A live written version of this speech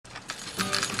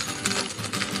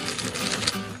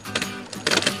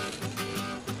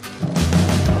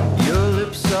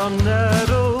are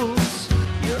nettles.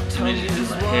 Your tongue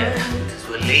is hair, because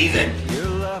we're leaving. Your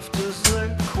laughter's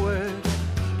liquid,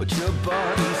 but your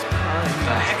body's pine.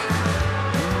 Back.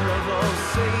 You love all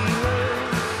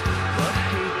sailors, but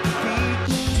hate the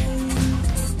beach.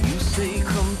 You say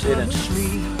come touch me,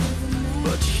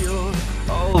 but you're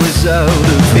always out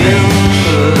of in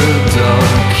the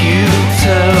dark. You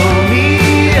tell me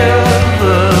of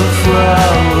the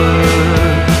flower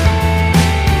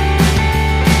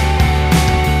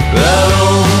that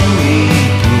only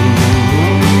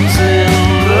blooms in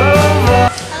the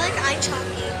valley. I like eye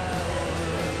chocolate.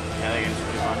 Yeah, I think it's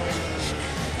pretty fun.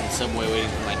 In Subway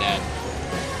waiting for my dad.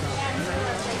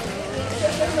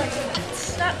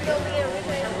 Stop filming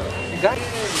everything. You got it.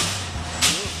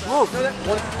 Whoa,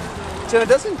 Jenna,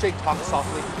 doesn't Jake talk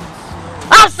softly?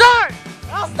 I'll start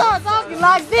talking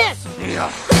like this!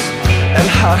 Yeah. And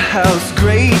hothouse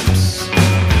grapes,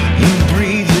 you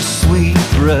breathe your sweet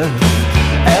breath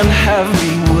and have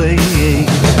me waiting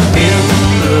in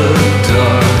the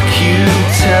dark. You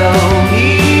tell me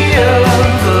of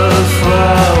the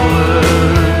flower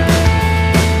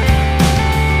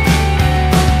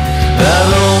that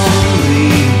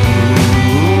only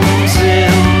blooms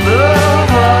in the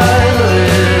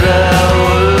violet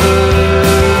hour.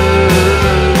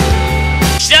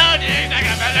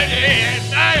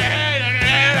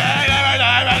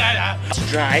 To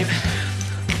drive,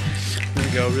 I'm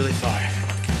gonna go really far.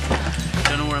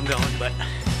 Don't know where I'm going, but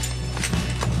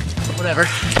whatever.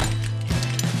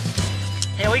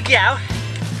 Here we go.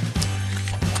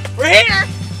 We're here.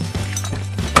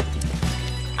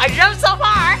 I jumped so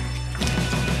far.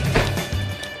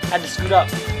 Had to scoot up.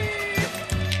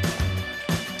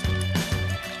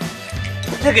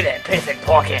 Look at that perfect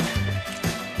parking.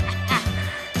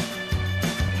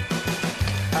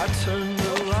 I turned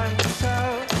the lights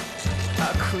out,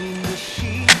 I cleaned the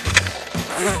sheets,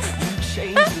 you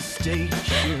changed the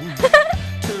station,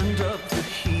 turned up the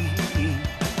heat,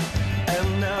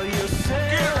 and now you're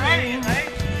sitting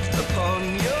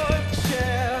upon your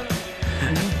chair.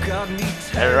 You got me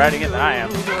Better riding it than I am.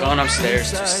 Going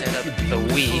upstairs to set up the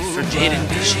Wii for Jaden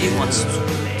because she wants